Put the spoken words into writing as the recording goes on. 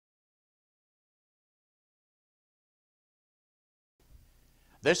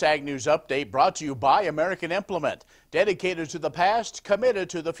This Ag News Update brought to you by American Implement, dedicated to the past, committed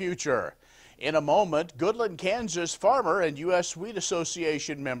to the future. In a moment, Goodland, Kansas farmer and U.S. Wheat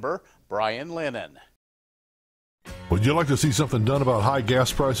Association member Brian Linin. Would you like to see something done about high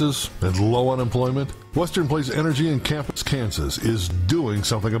gas prices and low unemployment? Western Plains Energy in Campus, Kansas is doing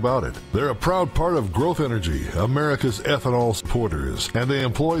something about it. They're a proud part of Growth Energy, America's ethanol supporters, and they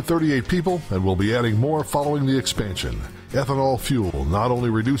employ 38 people and will be adding more following the expansion. Ethanol fuel not only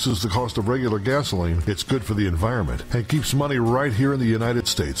reduces the cost of regular gasoline, it's good for the environment and keeps money right here in the United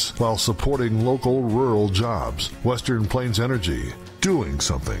States while supporting local rural jobs. Western Plains Energy, doing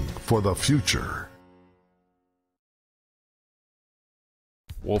something for the future.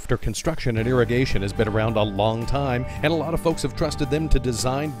 Wolfter Construction and Irrigation has been around a long time, and a lot of folks have trusted them to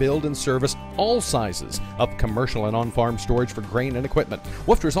design, build, and service all sizes of commercial and on-farm storage for grain and equipment.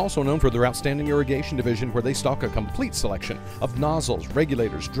 Wolfter is also known for their outstanding irrigation division, where they stock a complete selection of nozzles,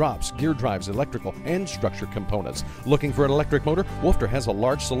 regulators, drops, gear drives, electrical, and structure components. Looking for an electric motor? Wolfter has a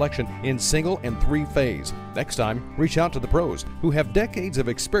large selection in single and three-phase. Next time, reach out to the pros who have decades of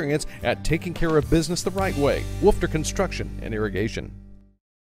experience at taking care of business the right way. Wolfter Construction and Irrigation.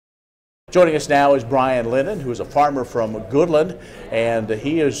 Joining us now is Brian Linin, who is a farmer from Goodland, and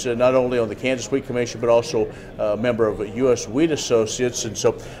he is not only on the Kansas Wheat Commission but also a member of U.S. Wheat Associates. And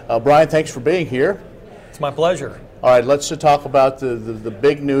so, Brian, thanks for being here. It's my pleasure. All right, let's talk about the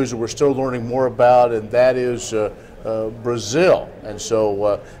big news that we're still learning more about, and that is Brazil. And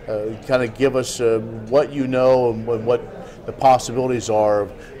so, kind of give us what you know and what the possibilities are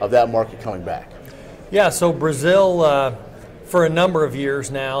of that market coming back. Yeah, so Brazil, for a number of years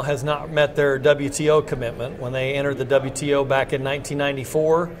now, has not met their WTO commitment. When they entered the WTO back in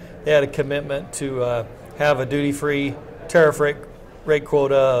 1994, they had a commitment to have a duty-free tariff rate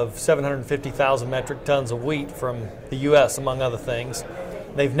quota of 750,000 metric tons of wheat from the U.S., among other things.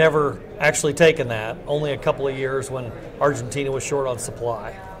 They've never actually taken that, only a couple of years when Argentina was short on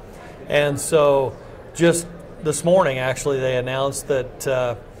supply. And so just this morning, actually, they announced that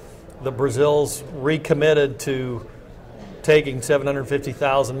the Brazil's recommitted to taking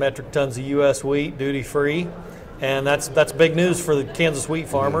 750,000 metric tons of U.S. wheat duty-free, and that's big news for the Kansas wheat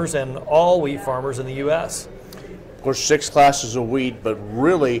farmers and all wheat farmers in the U.S. Of course, 6 classes of wheat, but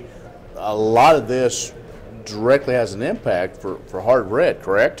really a lot of this directly has an impact for hard red,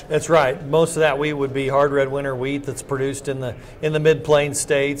 correct? That's right. Most of that wheat would be hard red winter wheat that's produced in the mid-plains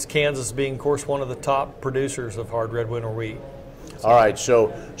states, Kansas being, of course, one of the top producers of hard red winter wheat. All right,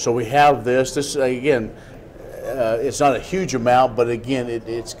 so we have this again. It's not a huge amount, but again,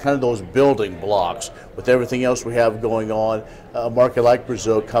 it's kind of those building blocks with everything else we have going on. A market like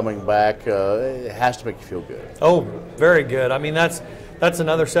Brazil coming back, it has to make you feel good. Oh, very good. I mean, that's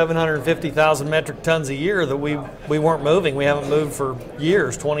another 750,000 metric tons a year that we weren't moving. We haven't moved for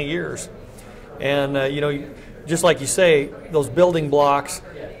years, 20 years. And, just like you say, those building blocks,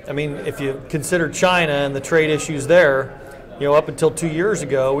 I mean, if you consider China and the trade issues there, up until 2 years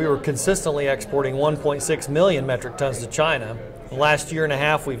ago, we were consistently exporting 1.6 million metric tons to China. The last year and a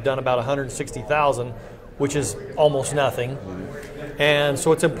half, we've done about 160,000, which is almost nothing. And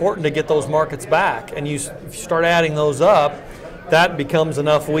so it's important to get those markets back. And if you start adding those up, that becomes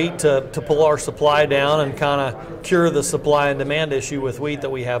enough wheat to pull our supply down and kind of cure the supply and demand issue with wheat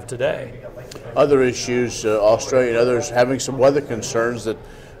that we have today. Other issues, Australia and others having some weather concerns that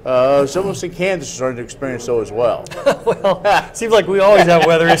some of us in Kansas are starting to experience those as well. Well, it seems like we always have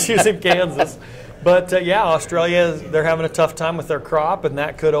weather issues in Kansas. But yeah, Australia, they're having a tough time with their crop, and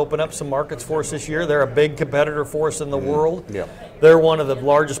that could open up some markets for us this year. They're a big competitor for us in the world. Yeah. They're one of the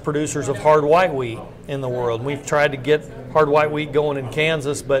largest producers of hard white wheat in the world. We've tried to get hard white wheat going in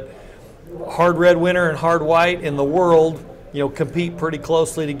Kansas, but hard red winter and hard white in the world, compete pretty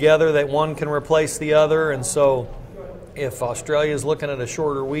closely together. That one can replace the other, and so if Australia is looking at a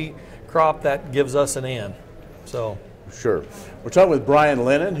shorter wheat crop, that gives us an in. So, sure. We're talking with Brian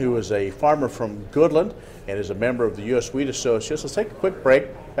Linin, who is a farmer from Goodland and is a member of the U.S. Wheat Associates. Let's take a quick break.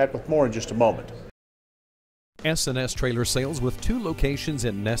 Back with more in just a moment. S&S Trailer Sales, with 2 locations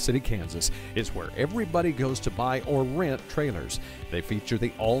in Ness City, Kansas, is where everybody goes to buy or rent trailers. They feature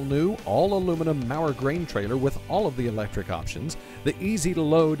the all-new, all-aluminum Mauer grain trailer with all of the electric options, the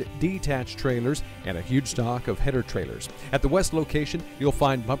easy-to-load detached trailers, and a huge stock of header trailers. At the west location, you'll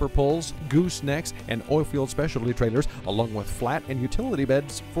find bumper pulls, goosenecks, and oilfield specialty trailers, along with flat and utility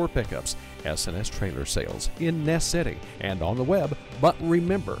beds for pickups. S&S Trailer Sales in Ness City and on the web, but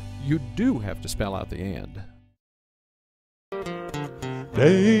remember, you do have to spell out the "and."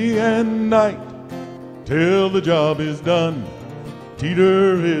 Day and night till the job is done,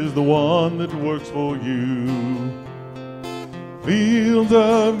 Teeter is the one that works for you. fields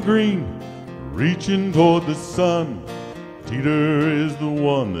of green, reaching toward the sun. Teeter is the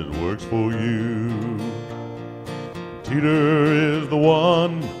one that works for you. Teeter is the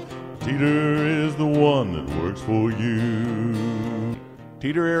one. Teeter is the one that works for you.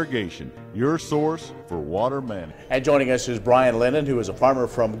 Teeter Irrigation, your source for water management. And joining us is Brian Linin, who is a farmer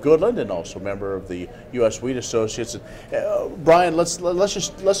from Goodland and also a member of the U.S. Wheat Associates. Brian, let's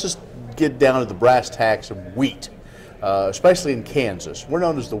just get down to the brass tacks of wheat, especially in Kansas. We're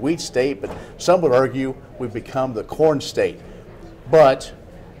known as the wheat state, but some would argue we've become the corn state. But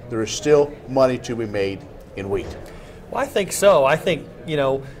there is still money to be made in wheat. Well, I think so. I think,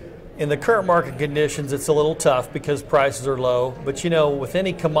 in the current market conditions, it's a little tough because prices are low. But, with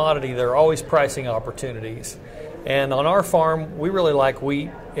any commodity, there are always pricing opportunities. And on our farm, we really like wheat.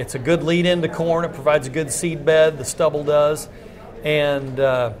 It's a good lead into corn. It provides a good seed bed. The stubble does. And,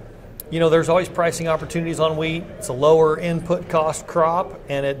 there's always pricing opportunities on wheat. It's a lower input cost crop,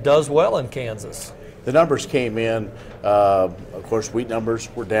 and it does well in Kansas. The numbers came in. Of course, wheat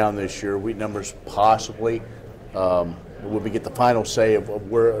numbers were down this year. Wheat numbers possibly. When we get the final say of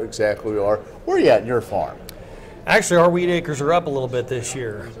where exactly we are. Where are you at in your farm? Actually, our wheat acres are up a little bit this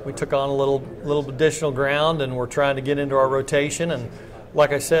year. We took on a little additional ground, and we're trying to get into our rotation. And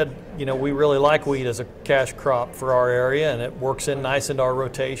like I said, we really like wheat as a cash crop for our area, and it works in nice into our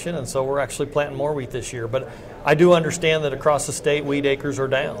rotation. And so we're actually planting more wheat this year. But I do understand that across the state, wheat acres are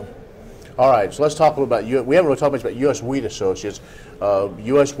down. All right, so let's talk a little about you. We haven't really talked much about U.S. Wheat Associates.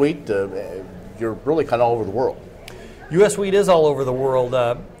 U.S. Wheat, you're really kind of all over the world. U.S. Wheat is all over the world.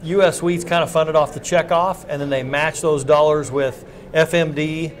 U.S. Wheat's kind of funded off the checkoff, and then they match those dollars with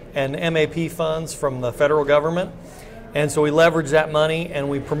FMD and MAP funds from the federal government. And so we leverage that money and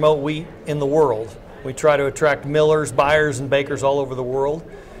we promote wheat in the world. We try to attract millers, buyers, and bakers all over the world.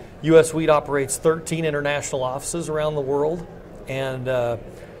 U.S. Wheat operates 13 international offices around the world, and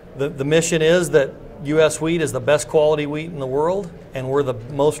the mission is that U.S. Wheat is the best quality wheat in the world, and we're the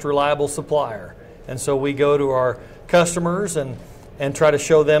most reliable supplier. And so we go to our customers and try to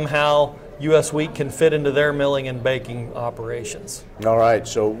show them how U.S. Wheat can fit into their milling and baking operations. All right,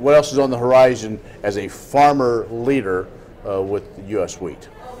 so what else is on the horizon as a farmer leader with U.S. Wheat?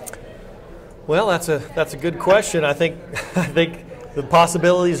 Well, that's a good question. I think the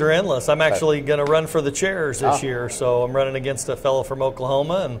possibilities are endless. I'm actually going to run for the chairs this year, so I'm running against a fellow from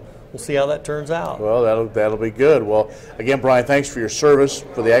Oklahoma, and we'll see how that turns out. Well, that'll be good. Well, again, Brian, thanks for your service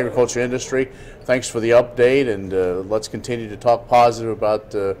for the agriculture industry. Thanks for the update, and let's continue to talk positive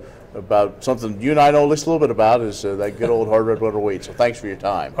about something you and I know at least a little bit about is that good old hard red blood wheat. So thanks for your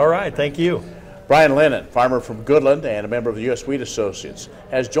time. All right, thank you. Brian Linin, farmer from Goodland and a member of the U.S. Wheat Associates,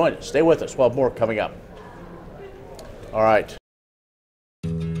 has joined us. Stay with us. We'll have more coming up. All right.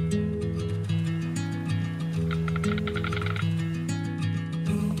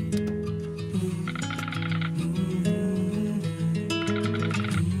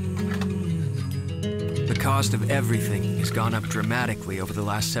 The cost of everything has gone up dramatically over the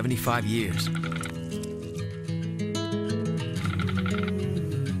last 75 years.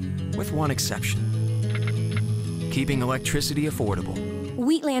 With one exception: keeping electricity affordable.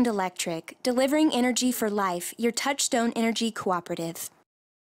 Wheatland Electric, delivering energy for life, your Touchstone Energy Cooperative.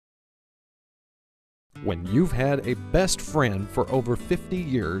 When you've had a best friend for over 50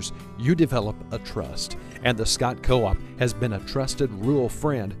 years, you develop a trust. And the Scott Co-op has been a trusted rural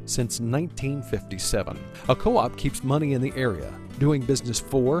friend since 1957. A co-op keeps money in the area, doing business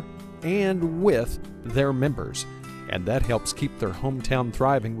for and with their members. And that helps keep their hometown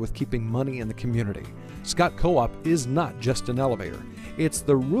thriving with keeping money in the community. Scott Co-op is not just an elevator. It's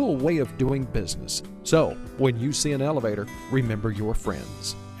the rural way of doing business. So, when you see an elevator, remember your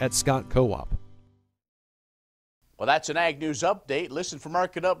friends at Scott Co-op. Well, that's an Ag News Update. Listen for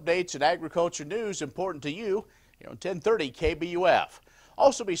market updates and agriculture news important to you here on 1030 KBUF.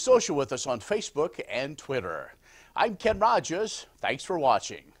 Also be social with us on Facebook and Twitter. I'm Ken Rahjes. Thanks for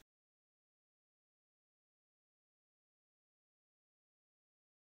watching.